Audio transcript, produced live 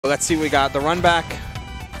Let's see, we got the run back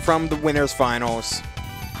from the winners finals.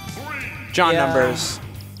 John Numbers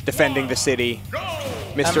defending the city.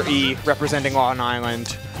 Mr. E representing Long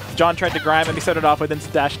Island. John tried to grime and he started off with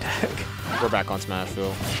instant dash attack. We're back on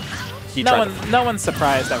Smashville. No one's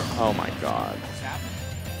surprised. Oh my god.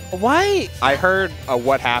 Why? I heard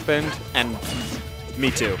what happened, and me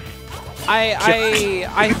too.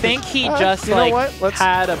 I think he just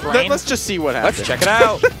had a brain. Let's just see what happens. Let's check it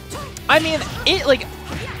out. I mean,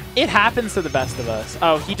 it happens to the best of us.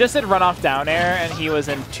 Oh, he just did run off down air and he was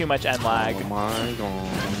in too much end lag. Oh my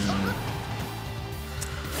god.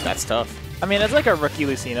 That's tough. I mean, it's like a rookie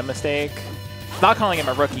Lucina mistake. Not calling him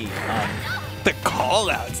a rookie. The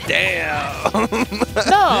call-outs, damn.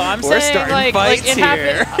 No, I'm saying like it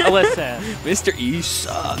happened. Listen, Mr. E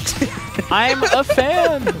sucks. I'm a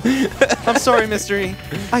fan. I'm sorry, Mr. E.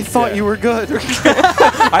 I thought you were good.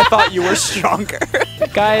 I thought you were stronger.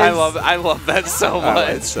 Guys, I love that so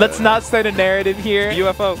much. Let's not start a narrative here.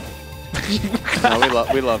 UFO.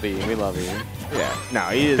 No, we love E. We love E. Yeah. No,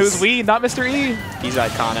 he is. Who's we? Not Mr. E. He's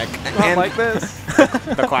iconic. Not like this.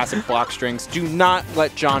 The classic block strings. Do not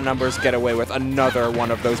let John Numbers get away with another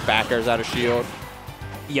one of those backers out of shield.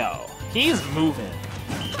 Yo, he's moving.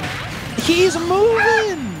 He's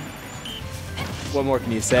moving. What more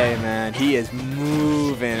can you say, man? He is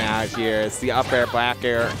moving out here. It's the up air, back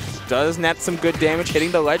air. Does net some good damage,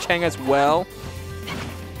 hitting the ledge hang as well.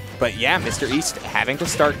 But yeah, Mr. East having to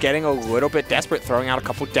start getting a little bit desperate, throwing out a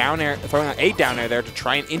couple down air, throwing out 8 down air there to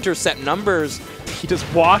try and intercept Numbers. He just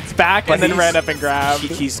walked back and then ran up and grabbed.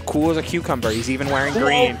 He's cool as a cucumber. He's even wearing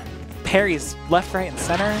green. Parries left, right, and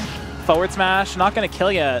center. Forward smash, not going to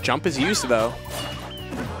kill you. Jump is used though.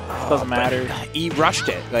 Doesn't matter. E rushed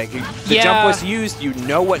it. Like the jump was used. You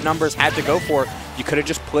know what Numbers had to go for. You could have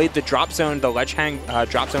just played the drop zone, the ledge hang,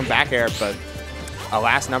 drop zone back air, but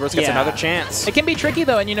alas, Numbers gets another chance. It can be tricky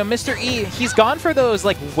though, and you know, Mr. E, he's gone for those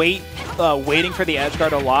like waiting for the edge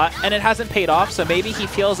guard a lot, and it hasn't paid off. So maybe he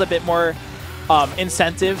feels a bit more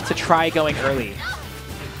incentive to try going early.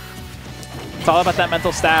 It's all about that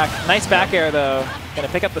mental stack. Nice back air though. Gonna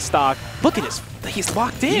pick up the stock. Look at he's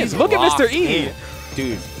locked in. Look at Mr. E.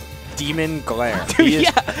 Dude, demon glare. Dude,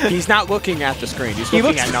 he's not looking at the screen. He's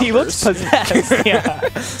looking at Numbers. He looks possessed. Yeah.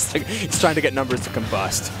 He's trying to get Numbers to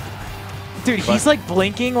combust. Dude, he's like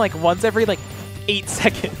blinking like once every like 8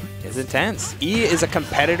 seconds. It's intense. E is a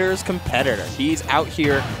competitor's competitor. He's out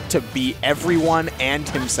here to beat everyone and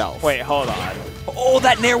himself. Wait, hold on. Oh,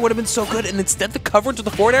 that nair would have been so good, and instead the cover to the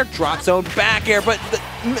forward air, drop zone, back air, but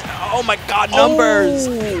oh my god, Numbers!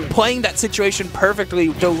 Playing that situation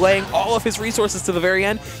perfectly, delaying all of his resources to the very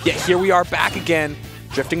end, yet here we are back again,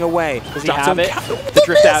 drifting away. Does he have it? The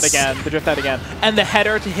drift out again, the drift out again. And the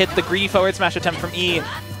header to hit the greedy forward smash attempt from E.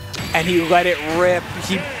 And he let it rip.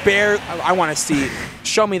 He barely. I want to see.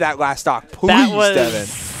 Show me that last stock, please, Devin.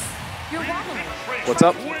 What's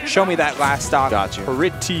up? Show me that last stock. Gotcha.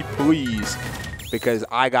 Pretty please, because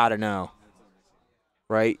I gotta know.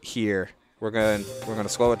 Right here, we're gonna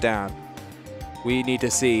slow it down. We need to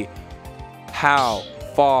see how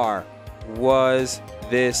far was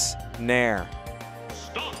this nair.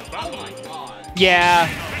 Yeah.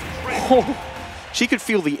 She could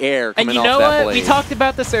feel the air coming off that blade. And you know what? We talked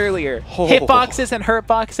about this earlier. Hitboxes and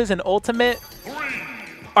hurtboxes and ultimate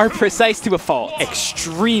are precise to a fault.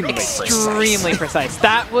 Extremely precise.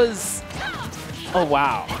 That was... Oh,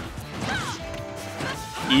 wow.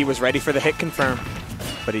 E was ready for the hit confirm,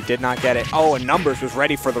 but he did not get it. Oh, and Numbers was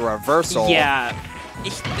ready for the reversal. Yeah.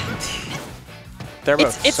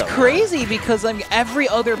 It's crazy because I mean, every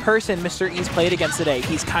other person Mr. E's played against today,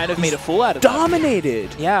 he's kind of made a fool out of them.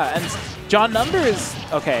 Dominated. Yeah, and John Numbers,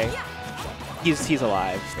 okay, he's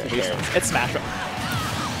alive. It's Smash Bros.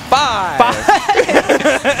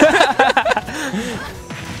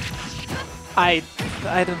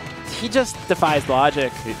 5. He just defies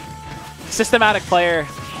logic. Systematic player.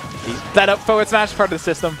 That up forward smash is part of the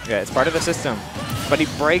system. Yeah, it's part of the system. But he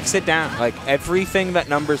breaks it down. Like, everything that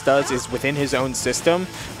Numbers does is within his own system.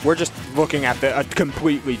 We're just looking at a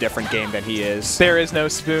completely different game than he is. There is no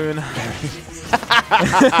spoon.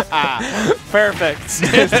 Perfect.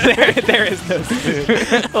 there is no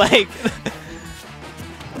spoon. Like...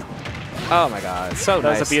 Oh my god, so nice.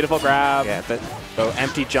 That was a beautiful grab. Yeah, the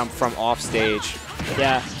empty jump from off stage.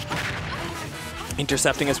 Yeah.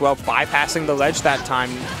 Intercepting as well, bypassing the ledge that time.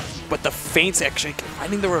 But the feints actually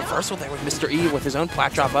finding the reversal there with Mr. E with his own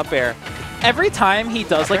flat drop up air. Every time he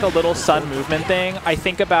does like a little sun movement thing, I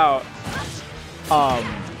think about...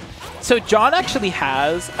 So John actually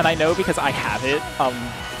has, and I know because I have it,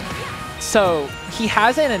 so he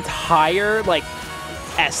has an entire like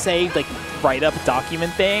essay, like write-up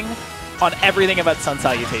document thing on everything about Sun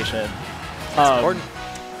Salutation. It's important.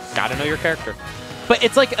 Gotta know your character. But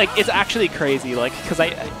it's like it's actually crazy, like, because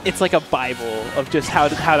it's like a Bible of just how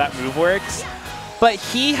that move works. But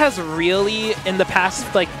he has really, in the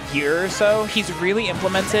past like year or so, he's really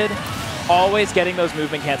implemented always getting those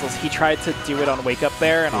movement cancels. He tried to do it on Wake Up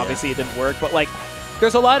there, and obviously it didn't work. But like,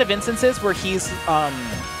 there's a lot of instances where he's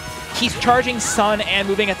charging Sun and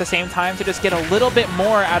moving at the same time to just get a little bit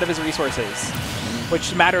more out of his resources,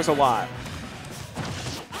 which matters a lot.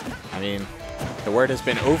 I mean, the word has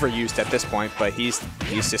been overused at this point, but he's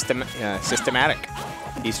systematic.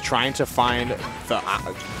 He's trying to find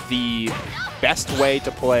the best way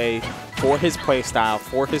to play for his playstyle,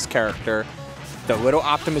 for his character. The little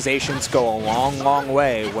optimizations go a long, long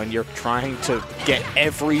way when you're trying to get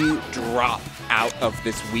every drop out of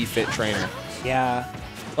this Wii Fit trainer. Yeah.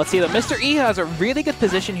 Let's see, though. Mr. E has a really good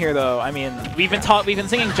position here, though. I mean, we've been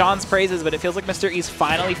singing John's praises, but it feels like Mr. E's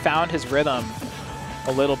finally found his rhythm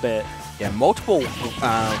a little bit. Yeah,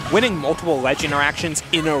 winning multiple ledge interactions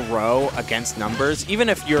in a row against numbers, even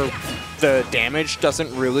if the damage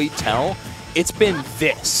doesn't really tell, it's been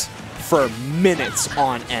this for minutes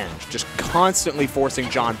on end, just constantly forcing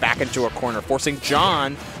John back into a corner, forcing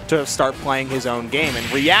John to start playing his own game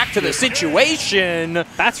and react to the situation.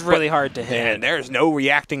 That's really hard to hit. And there's no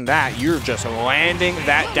reacting that. You're just landing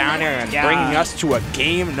that down there and bringing us to a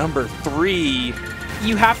game number 3.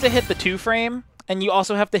 You have to hit the 2-frame, and you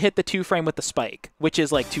also have to hit the 2-frame with the spike, which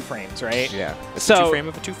is like 2 frames, right? Yeah, it's a 2-frame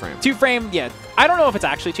of a 2-frame. 2-frame, yeah. I don't know if it's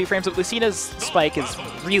actually 2 frames, but Lucina's spike is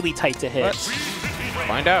really tight to hit. Let's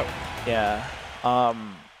find out. Yeah.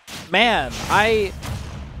 Man,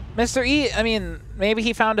 Mr. E, I mean, maybe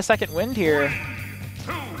he found a second wind here.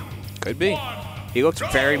 Could be. He looks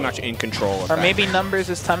very much in control of Or maybe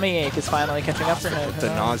Numbers' tummy ache is finally catching up for him. The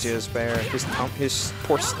nausea is there. His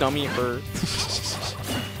poor stomach hurt.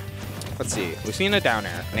 Let's see. Lucina down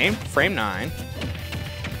air. Named frame 9.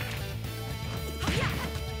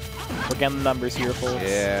 We're getting the numbers here, folks.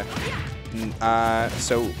 Yeah.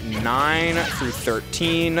 So 9 through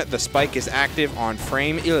 13, the spike is active on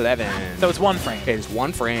frame 11. So it's 1 frame. It is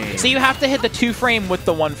 1 frame. So you have to hit the 2-frame with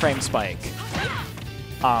the 1-frame spike.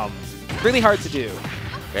 Really hard to do.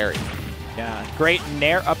 Very. Yeah. Great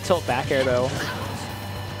nair up tilt back air though.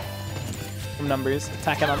 From Numbers,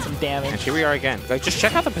 attacking on some damage. And here we are again. Like, just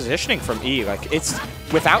check out the positioning from E. Like, it's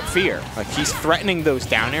without fear. Like, he's threatening those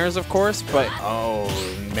down airs, of course, but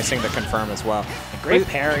missing the confirm as well. Great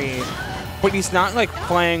parry. But he's not like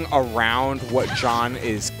playing around what John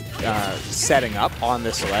is setting up on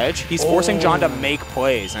this ledge. He's forcing John to make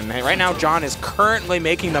plays, and right now John is currently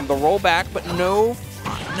making them the rollback, but no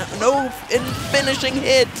finishing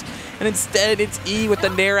hit. And instead, it's E with the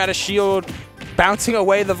nair out of shield, bouncing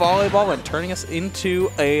away the volleyball and turning us into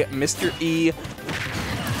a Mr. E.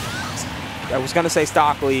 I was gonna say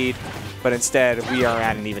stock lead, but instead we are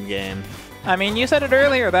at an even game. I mean, you said it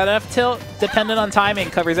earlier, that F tilt, dependent on timing,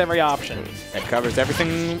 covers every option. It covers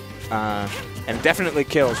everything, and definitely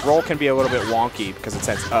kills. Roll can be a little bit wonky because it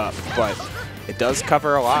sets up, but it does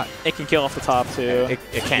cover a lot. It can kill off the top, too.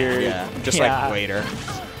 It can, yeah. Just like later.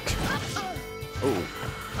 Ooh.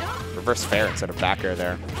 Reverse fair instead of back air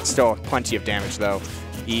there. Still plenty of damage, though.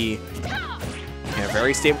 E in a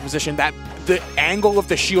very stable position. The angle of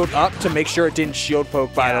the shield up to make sure it didn't shield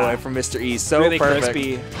poke, by the way, from Mr. E. So really perfect.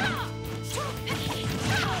 Crispy.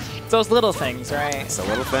 Those little things, right? It's the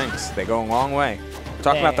little things. They go a long way. We're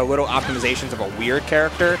talking about the little optimizations of a weird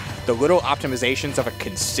character. The little optimizations of a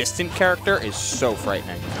consistent character is so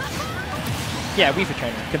frightening. Yeah, Wii Fit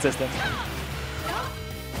trainer. Consistent.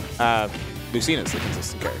 Lucina's the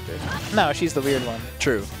consistent character. No, she's the weird one.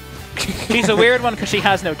 True. She's a weird one because she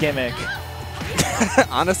has no gimmick.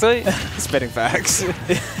 Honestly, spitting facts.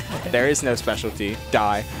 There is no specialty.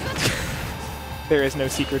 Die. There is no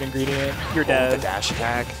secret ingredient. You're dead. The dash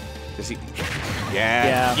attack. Does he?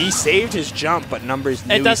 Yeah. He saved his jump, but Numbers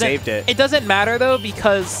knew he saved it. It doesn't matter though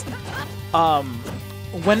because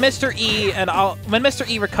when Mr.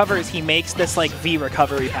 E recovers, he makes this like V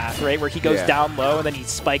recovery path, right, where he goes down low and then he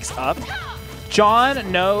spikes up. John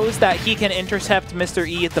knows that he can intercept Mr.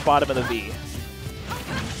 E at the bottom of the V.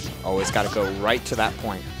 Always got to go right to that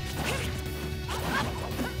point.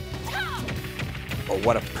 Oh,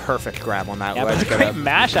 what a perfect grab on that ledge. But a great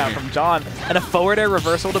mash out from John. And a forward air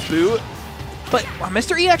reversal to boot. But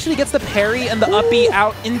Mr. E actually gets the parry and the up B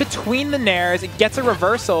out in between the nairs. It gets a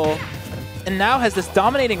reversal. And now has this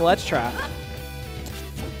dominating ledge trap.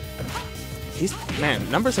 Man,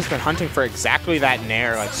 Numbers has been hunting for exactly that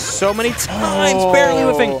nair like so many times, barely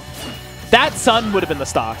whiffing. That Sun would have been the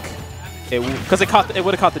stock. Because it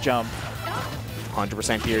would have caught the jump.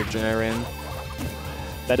 100% here, jaren.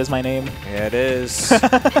 That is my name. Yeah, it is. So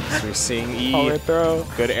we're seeing E. Forward throw.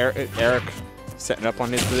 Good Eric setting up on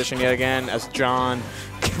his position yet again as John.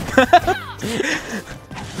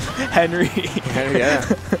 Henry.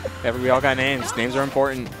 Yeah. We all got names. Names are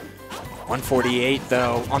important. 148,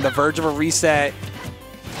 though, on the verge of a reset.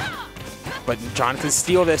 But John can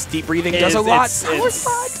steal this. Deep breathing does a lot.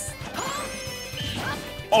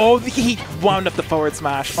 Oh, he wound up the forward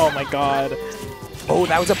smash. Oh, my God. Oh,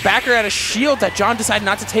 that was a backer at a shield that John decided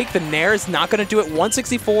not to take. The Nair is not going to do it.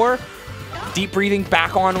 164. Deep breathing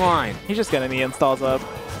back online. He's just getting the installs up.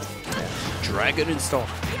 Dragon install.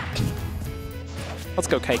 Let's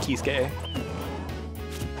go Kaikisuke.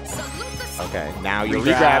 Okay, now you're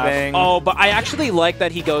re-grabbing. Oh, but I actually like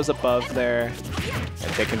that he goes above there.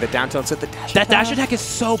 And taking the down tilt to the dash attack. That dash attack is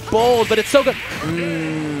so bold, but it's so good.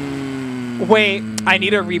 Wait, I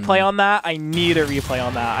need a replay on that. I need a replay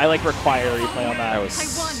on that. I like require a replay on that. That was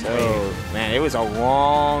so, man, it was a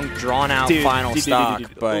long, drawn-out final stock,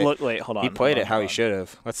 but wait, hold on. He played it how he should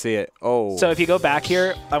have. Let's see it. Oh. So if you go back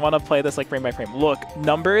here, I want to play this like frame by frame. Look,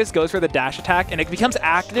 numbers goes for the dash attack, and it becomes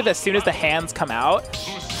active as soon as the hands come out.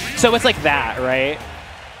 So it's like that, right?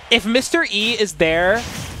 If Mr. E is there,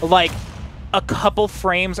 like, a couple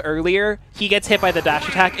frames earlier, he gets hit by the dash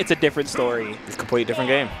attack, it's a different story. It's a completely different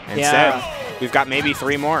game. Instead, we've got maybe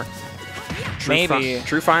 3 more. True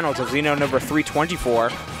finals of Xeno number 324.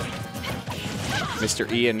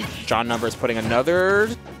 Mr. E and John Numbers putting another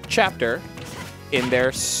chapter in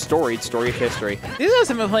their storied story of history. These guys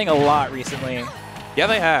have been playing a lot recently. Yeah,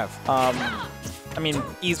 they have. I mean,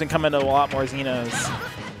 E's been coming to a lot more Xenos.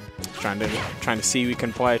 Trying to see who we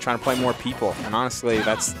can play, trying to play more people. And honestly,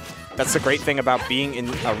 that's the great thing about being in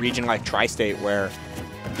a region like Tri-State, where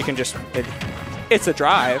you can just, it's a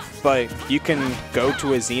drive, but you can go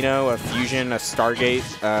to a Xeno, a Fusion, a Stargate,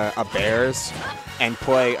 a Bears, and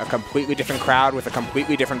play a completely different crowd with a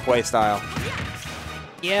completely different play style.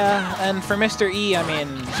 Yeah, and for Mr. E, I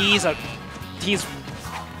mean, he's a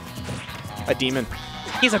demon.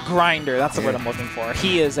 He's a grinder. That's the word I'm looking for.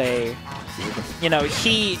 He is a, you know,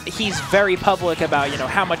 he's very public about, you know,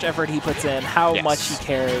 how much effort he puts in, how much he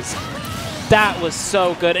cares. That was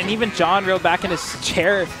so good. And even John reeled back in his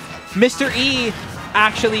chair. Mr. E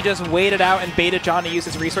actually just waited out and baited John to use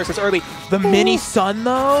his resources early. The mini sun,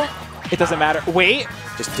 though, it doesn't matter. Wait.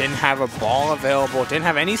 Just didn't have a ball available, didn't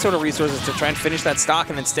have any sort of resources to try and finish that stock,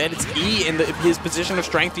 and instead it's E in his position of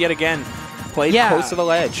strength yet again. Played close to the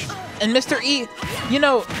ledge. And Mr. E, you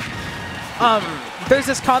know, there's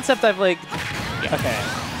this concept of like, okay,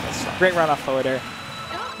 great run off forward there.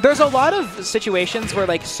 There's a lot of situations where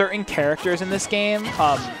like certain characters in this game,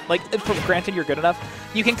 like granted you're good enough,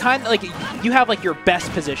 you can kind of like, you have like your best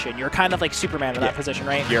position. You're kind of like Superman in that position,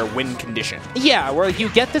 right? Your win condition. Yeah, where you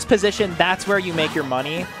get this position, that's where you make your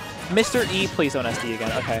money. Mr. E, please don't SD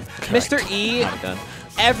again. Okay. Mr. E,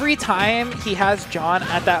 every time he has John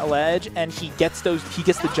at that ledge and he gets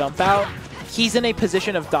the jump out, he's in a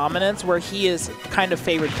position of dominance where he is kind of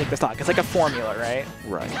favored to take the stock. It's like a formula, right?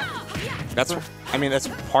 Right. I mean, that's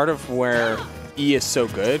part of where E is so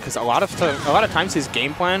good, because a lot of times his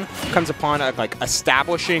game plan comes upon like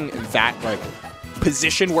establishing that like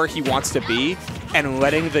position where he wants to be and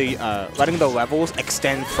letting the levels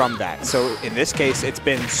extend from that. So in this case, it's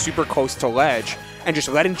been super close to ledge and just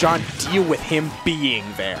letting John deal with him being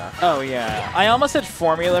there. Oh yeah, I almost said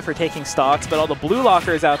formula for taking stocks, but all the blue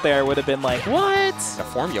lockers out there would have been like, what? The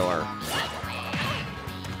formula.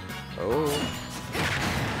 Oh.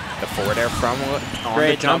 The forward air from on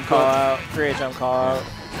Great the jump call out. Great jump call out.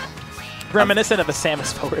 Reminiscent of a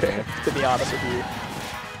Samus forward air, to be honest with you.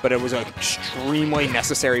 But it was an extremely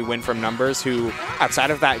necessary win from Numbers, who,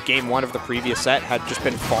 outside of that game 1 of the previous set, had just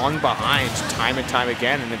been falling behind time and time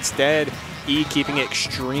again, and instead, E keeping it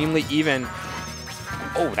extremely even.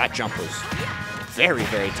 Oh, that jump was very,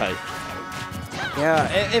 very tight.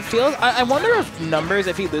 Yeah, it feels... I wonder if Numbers,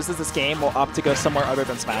 if he loses this game, will opt to go somewhere other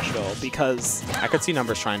than Smashville, because... I could see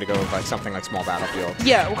Numbers trying to go with like something like Small Battlefield.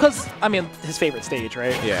 Yeah, because, I mean, his favorite stage,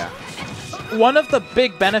 right? Yeah. One of the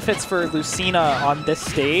big benefits for Lucina on this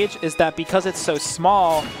stage is that because it's so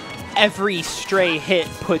small, every stray hit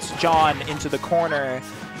puts John into the corner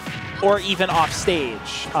or even off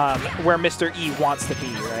stage, where Mr. E wants to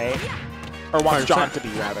be, right? Or wants 100%. John to be,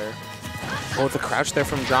 rather. Oh, the crouch there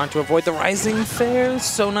from John to avoid the rising fair.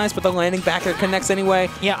 So nice, but the landing back there connects anyway.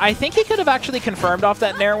 Yeah, I think he could have actually confirmed off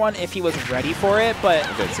that Nair one if he was ready for it, but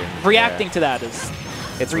reacting to that is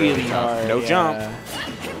it's really hard. No jump.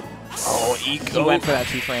 Oh, he went for that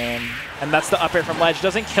T-frame. And that's the up air from ledge.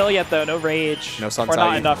 Doesn't kill yet, though. No rage. No sun Or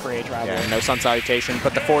not enough rage, rather. Yeah, no sun salutation.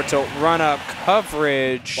 But the forward tilt run-up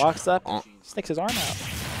coverage. Walks up, sticks his arm out.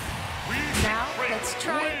 Now, let's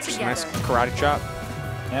try Nice karate chop.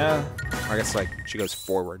 Yeah. I guess like she goes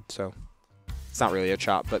forward, so it's not really a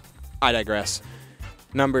chop, but I digress.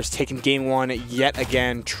 Numbers taking game 1 yet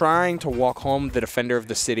again, trying to walk home the defender of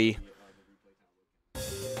the city.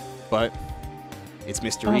 But it's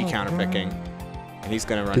Mr. E counterpicking, and he's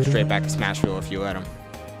going to run straight back to Smashville if you let him.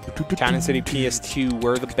 Town and City PS2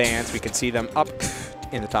 were the bands. We can see them up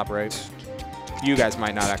in the top right. You guys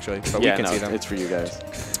might not actually, but yeah, we can see them. It's for you guys.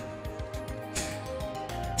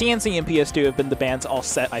 TNC and PS2 have been the bands all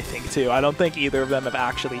set, I think, too. I don't think either of them have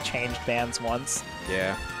actually changed bands once.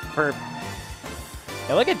 Yeah.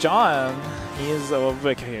 Yeah, look at John. He is oh,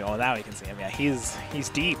 now we can see him. Yeah, he's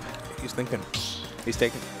deep. He's thinking. He's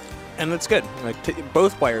taking. And that's good. Like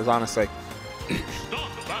both players, honestly,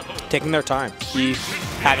 taking their time. He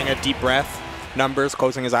having a deep breath. Numbers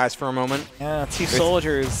closing his eyes for a moment. Yeah, 2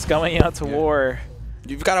 soldiers going out to war.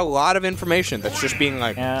 You've got a lot of information that's just being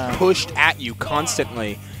like pushed at you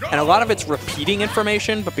constantly, and a lot of it's repeating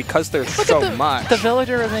information. But because there's so much, the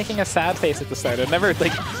villager was making a sad face at the start. I never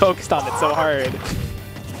like focused on it so hard.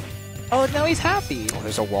 Oh, now he's happy. Oh,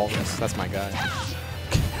 there's a walrus. That's my guy.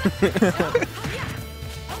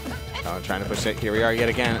 Oh, trying to push it. Here we are yet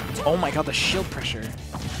again. Oh my god, the shield pressure.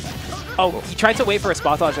 Oh, he tried to wait for a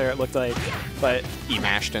spot dodge there, it looked like, but he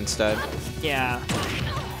mashed instead. Yeah.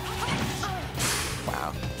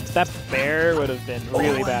 Wow. That bear would have been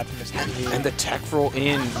really bad for Mr. E. And the tech roll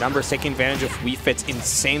in. Numbers taking advantage of Wii Fit's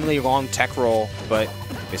insanely long tech roll, but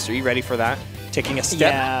Mr. E ready for that. Taking a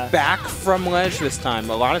step back from ledge this time.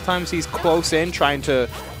 A lot of times he's close in, trying to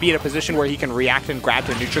be in a position where he can react and grab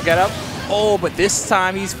to neutral get up. Oh, but this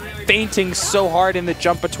time he's fainting so hard in the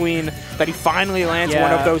jump between that he finally lands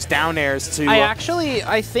one of those down airs to...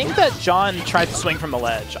 I think that John tried to swing from the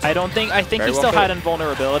ledge. I think he still had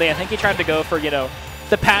invulnerability. I think he tried to go for, you know,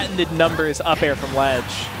 the patented Numbers up air from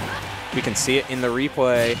ledge. We can see it in the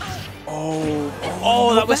replay.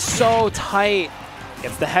 Oh, that was so tight.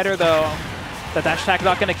 Gets the header though. The dash attack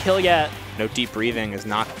not going to kill yet. No deep breathing is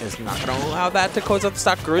not going to allow that to close out the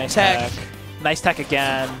stock. Good tech. Nice tech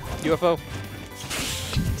again. UFO.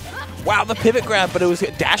 Wow, the pivot grab, but it was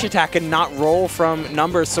dash attack and not roll from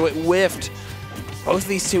Numbers, so it whiffed. Both of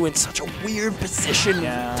these two in such a weird position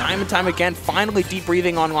time and time again. Finally deep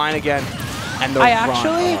breathing online again. And the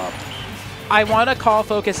I want to call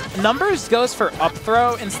focus. Numbers goes for up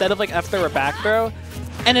throw instead of like F throw or back throw.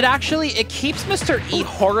 And it keeps Mr. E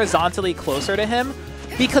horizontally closer to him,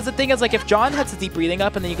 because the thing is, like, if John heads the deep breathing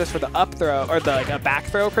up and then he goes for the up throw, or the like a back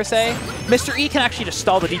throw per se, Mr. E can actually just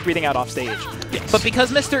stall the deep breathing out off stage. Yes. But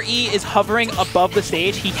because Mr. E is hovering above the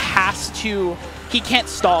stage, he can't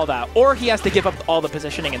stall that, or he has to give up all the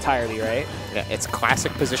positioning entirely, right? Yeah, it's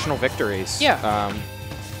classic positional victories. Yeah.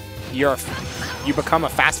 You become a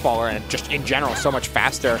fast faller and just in general so much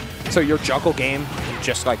faster. So your juggle game,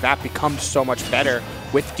 just like that, becomes so much better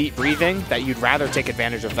with deep breathing that you'd rather take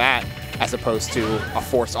advantage of that as opposed to a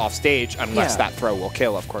force off stage, unless that throw will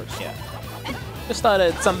kill, of course. Yeah. Just thought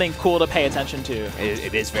it's something cool to pay attention to.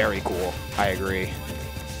 It is very cool. I agree.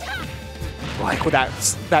 Like with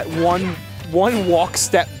that one walk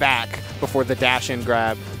step back before the dash in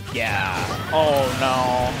grab. Yeah. Oh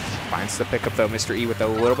no. Finds the pickup though, Mr. E with a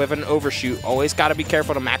little bit of an overshoot. Always got to be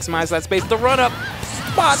careful to maximize that space. The run up.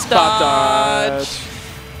 Spot dodge.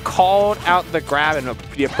 Called out the grab and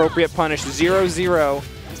the appropriate punish. 0-0.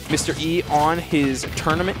 Mr. E on his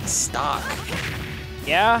tournament stock.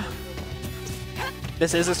 Yeah.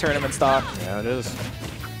 This is his tournament stock. Yeah, it is.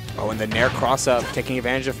 Oh, and the Nair cross-up, taking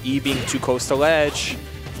advantage of E being too close to ledge.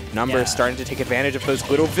 Numbers starting to take advantage of those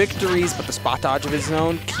little victories, but the spot dodge of his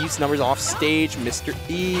own keeps Numbers off stage. Mr.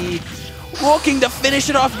 E looking to finish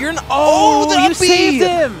it off. You saved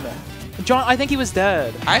him! John, I think he was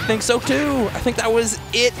dead. I think so too. I think that was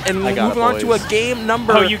it. And moving on to a game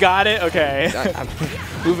number. Oh, you got it? Okay.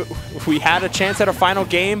 We had a chance at a final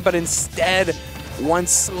game, but instead, one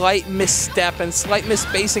slight misstep and slight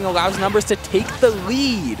misspacing allows Numbers to take the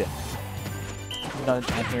lead. Another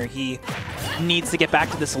time here. He needs to get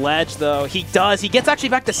back to this ledge, though. He does. He gets actually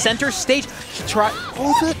back to center stage. He tries.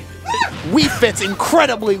 Wii Fit's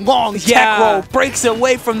incredibly long tech roll breaks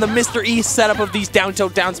away from the Mr. E setup of these down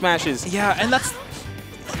tilt down smashes. Yeah, and that's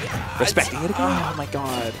respecting it again. Oh my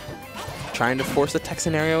god. Trying to force the tech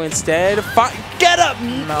scenario instead. Get up!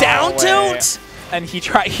 Down tilt! And he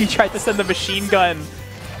tried to send the machine gun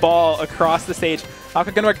ball across the stage. How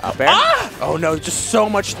could it work? Up air? Oh no, just so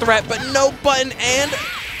much threat, but no button, and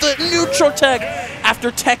the neutral tech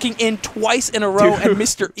after teching in twice in a row, and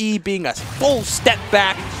Mr. E being a full step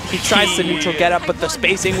back. He tries to neutral get up, but the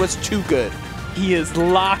spacing was too good. He is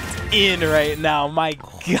locked in right now. My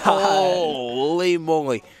God. Holy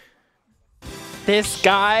moly. This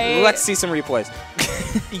guy... Let's see some replays.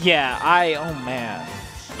 Yeah, oh man.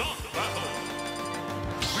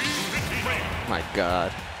 My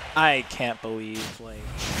God. I can't believe, like...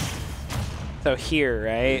 So here,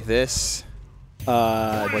 right? This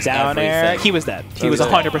was down air. He was dead. He was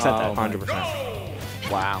 100% dead.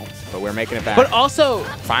 100%. Wow. But we're making it back. But also...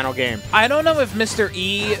 Final game. I don't know if Mr.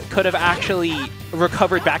 E could have actually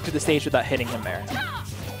recovered back to the stage without hitting him there.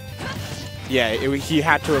 Yeah, he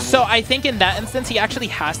had to have... So I think in that instance, he actually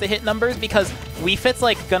has to hit numbers because Wii Fit's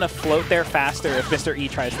like gonna float there faster if Mr. E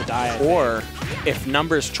tries to die. Or if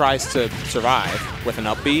numbers tries to survive with an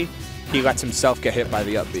up B, he lets himself get hit by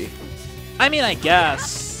the up B. I mean, I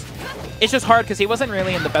guess. It's just hard because he wasn't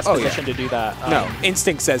really in the best position to do that. No,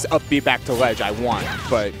 instinct says up B back to ledge, I won.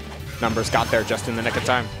 But numbers got there just in the nick of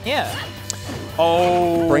time. Yeah.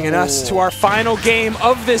 Oh. Bringing us to our final game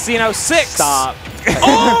of this Xeno 6. Stop.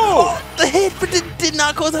 Oh! The hit, but it did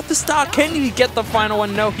not close up the stock. Can he get the final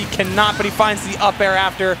one? No, he cannot, but he finds the up air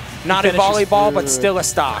after. Not a volleyball, but still a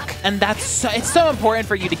stock. And that's it's so important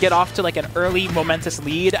for you to get off to like an early momentous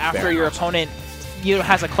lead after your opponent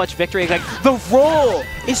has a clutch victory. Like the roll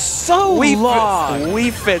is so long.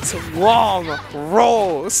 Wii Fit's long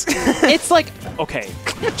rolls. It's like, okay,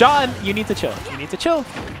 John, you need to chill. You need to chill.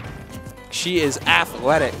 She is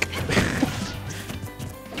athletic.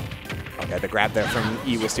 Okay, the grab there from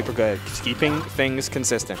E was super good. Keeping things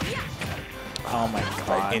consistent. Oh my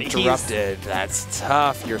God. Interrupted. That's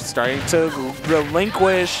tough. You're starting to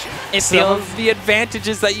relinquish some of the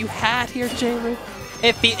advantages that you had here, Jaren.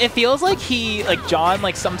 It feels like John,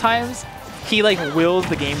 like sometimes he like wills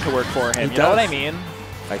the game to work for him. You know what I mean?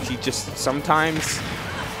 Like he just sometimes,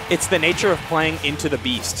 it's the nature of playing Into the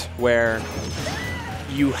Beast where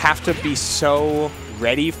you have to be so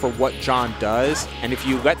ready for what John does, and if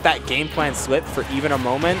you let that game plan slip for even a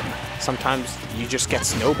moment, sometimes you just get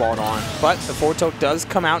snowballed on. But the forward tilt does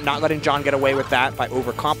come out, not letting John get away with that by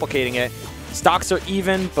overcomplicating it. Stocks are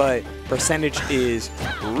even, but percentage is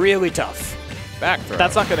really tough. Back throw.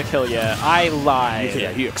 That's not going to kill you. I lied.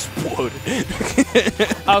 Yeah, he exploded.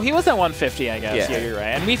 Oh, he was at 150, I guess. Yeah, you're right.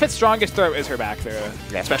 And Wii Fit's strongest throw is her back throw.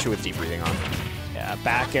 Yeah, especially with deep breathing on. Yeah,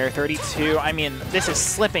 back air 32. I mean, this is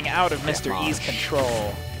slipping out of Mr. E's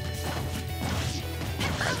control.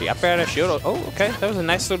 The up air to shield. Oh, okay. That was a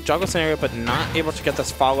nice little juggle scenario, but not able to get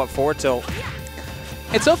this follow-up forward tilt.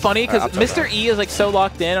 It's so funny because Mr. E is like so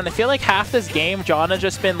locked in, and I feel like half this game, John has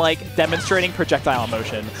just been like demonstrating projectile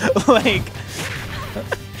motion. Like,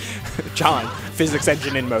 John, physics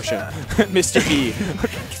engine in motion. Mr. E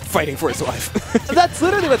fighting for his life. That's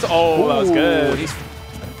literally what's. Oh, that was good.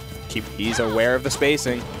 He's aware of the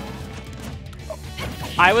spacing.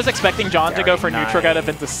 I was expecting John to go for neutral get up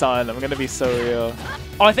into sun. I'm gonna be so real.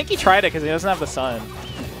 Oh, I think he tried it because he doesn't have the sun.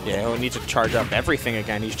 Yeah, he'll need to charge up everything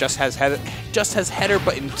again. He just has header,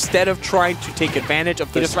 but instead of trying to take advantage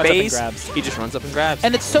of the space, he just runs up and grabs.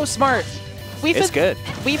 And it's so smart. It's good.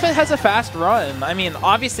 Wii Fit has a fast run. I mean,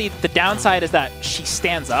 obviously, the downside is that she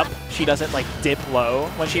stands up. She doesn't, like, dip low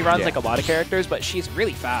when she runs like a lot of characters, but she's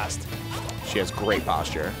really fast. She has great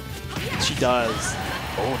posture. She does.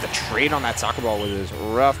 Oh, the trade on that soccer ball was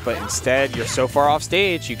rough, but instead, you're so far off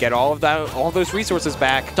stage, you get all those resources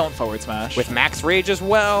back. Don't forward smash. With max rage as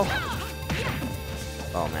well.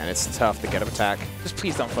 Oh, man, it's tough to get up attack. Just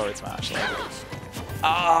please don't forward smash.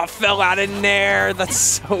 Oh, fell out in there. That's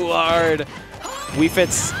so hard. Wii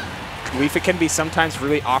Fit can be sometimes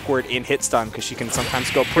really awkward in hit stun because she can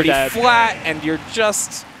sometimes go pretty flat, and you're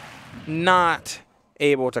just not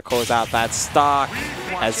able to close out that stock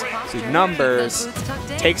as numbers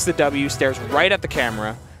takes the W, stares right at the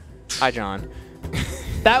camera. Hi, John.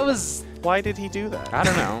 That was... Why did he do that? I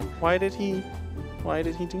don't know. Why did he do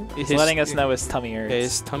that? He's letting us know his tummy hurts.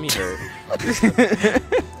 His tummy hurt.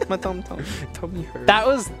 My tummy hurt. That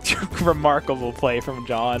was a remarkable play from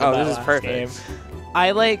John. Oh, this is perfect. Game. I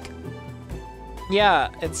like... Yeah,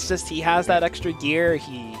 it's just he has that extra gear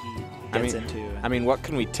he gets into. I mean, what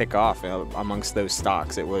can we tick off amongst those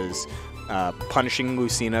stocks? It was punishing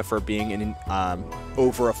Lucina for being in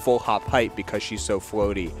over a full hop height because she's so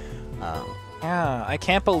floaty. Yeah, I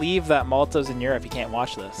can't believe that Malta's in Europe. You can't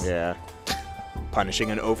watch this. Yeah.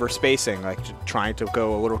 Punishing and over spacing, like trying to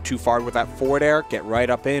go a little too far with that forward air, get right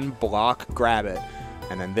up in, block, grab it.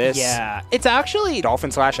 And then this. Yeah, it's actually...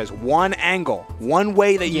 Dolphin Slash has one angle, one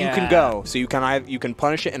way that you can go. So you can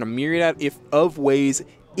punish it in a myriad of ways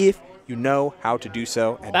if you know how to do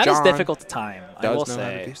so. And that John is difficult to time, I will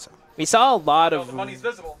say. We saw a lot of... The money's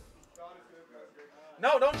visible.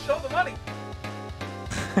 No, don't show the money.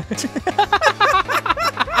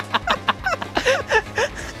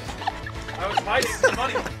 I was hiding the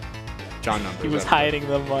money. John Numbers. He was hiding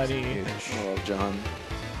the money. I love John.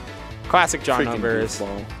 Classic John Freaking Numbers.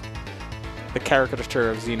 goofball. The caricature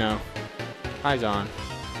of Xeno. Hi, John.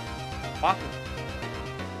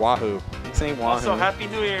 Wahoo. Saying Wahoo. Also, Happy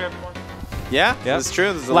New Year, everyone. Yeah, Yep. that's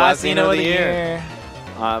true. This is the Last last Xeno of the year.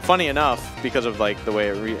 Funny enough, because of like the way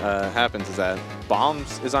it happens, is that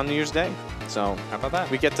Bombs is on New Year's Day. So How about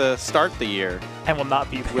that? we get to start the year And will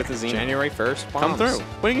not be there. with the Xeno. January 1st. Come through.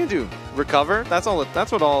 What are you gonna do? Recover? That's all.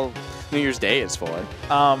 That's what all New Year's Day is for.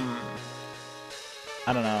 I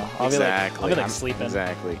don't know. I'll Exactly. be like sleeping.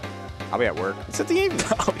 Exactly. I'll be at work. It's at the evening.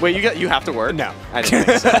 Wait, you have to work? No. I didn't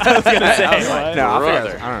think so. I was gonna say, I was like, what? No, I'll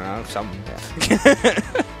brother. figure out, I don't know, something.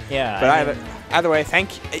 Yeah. But I mean, either way, thank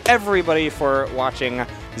everybody for watching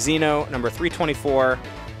Xeno number 324.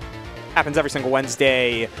 Happens every single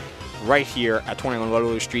Wednesday right here at 21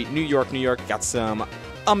 Ludlow Street, New York, New York. Got some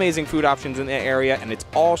amazing food options in the area, and it's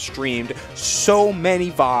all streamed. So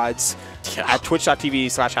many VODs at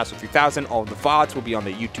twitch.tv/Hassel3000. All of the VODs will be on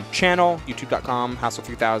the YouTube channel, youtube.com,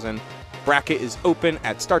 Hassel3000. Bracket is open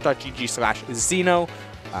at start.gg/Xeno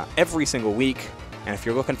every single week. And if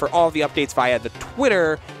you're looking for all the updates via the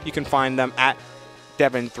Twitter, you can find them at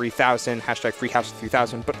Devin3000,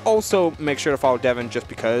 #FreeHouse3000. But also make sure to follow Devin just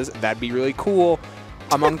because that'd be really cool.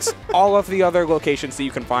 Amongst all of the other locations that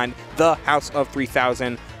you can find the House of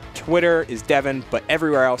 3000. Twitter is Devin, but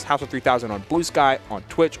everywhere else, House of 3000 on Blue Sky, on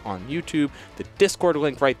Twitch, on YouTube, the Discord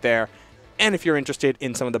link right there. And if you're interested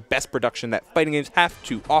in some of the best production that fighting games have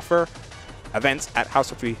to offer, events at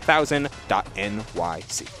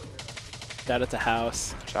houseof3000.nyc. shout out to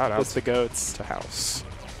House. Shout out With the goats. to House.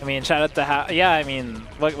 I mean, shout out to House. Yeah, I mean,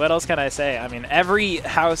 what else can I say? I mean, every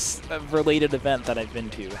House-related event that I've been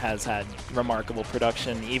to has had remarkable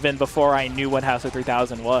production. Even before I knew what House of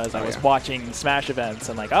 3000 was, I was watching Smash events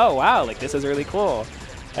and like, oh, wow, like this is really cool.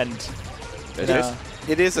 And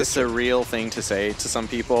It is a surreal thing to say to some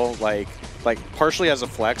people, like partially as a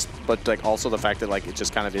flex, but like also the fact that like it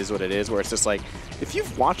just kind of is what it is, where it's just like, if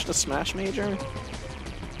you've watched a Smash Major,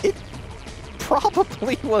 it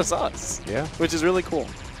probably was us. Yeah. Which is really cool.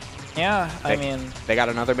 yeah, I mean, They got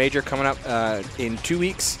another major coming up in 2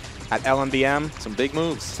 weeks at LMBM. Some big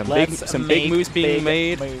moves. Some let's big moves make being big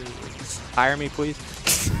made. moves. Hire me, please.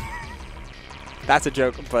 That's a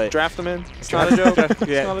joke, but Draft them in. It's not a joke.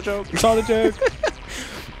 Yeah. It's not a joke. It's not a joke.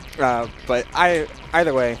 But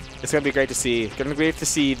either way, it's gonna be great to see. It's gonna be great to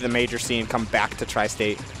see the major scene come back to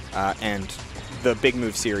Tri-State, and the Big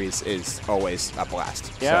Move series is always a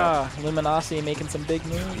blast. Yeah, Luminosity making some big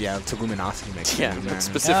moves. So, yeah, to Luminosity makes Yeah, it, man.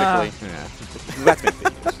 specifically. Yeah. That's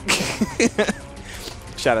big.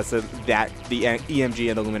 Shout out to the EMG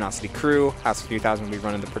and the Luminosity crew. House of 3000 will be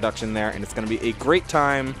running the production there, and it's going to be a great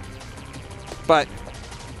time. But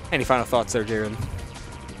any final thoughts there, Jaren?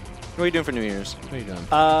 What are you doing for New Year's? What are you doing?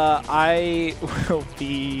 I will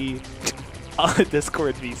be on a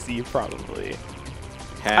Discord VC probably.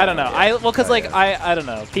 I don't know. Yeah. Because like I don't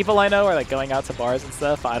know. People I know are like going out to bars and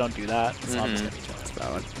stuff. I don't do that, so I'm just gonna be chilling.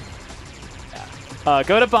 That one. Yeah.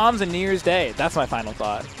 Go to Bombs on New Year's Day. That's my final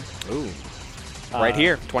thought. Ooh. Right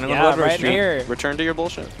here, 21 yeah, Ludlow right Street. here. Return to your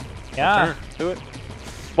bullshit. Yeah. Return. Do it.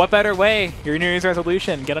 What better way? Your New Year's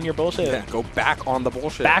resolution. Get on your bullshit. Yeah, go back on the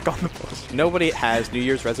bullshit. Back on the bullshit. Nobody has New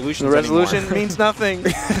Year's resolutions The resolution anymore. means nothing.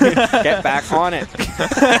 Get back on it.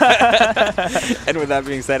 And with that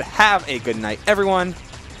being said, have a good night, everyone.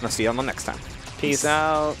 And I'll see you on the next time. Peace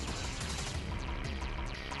out.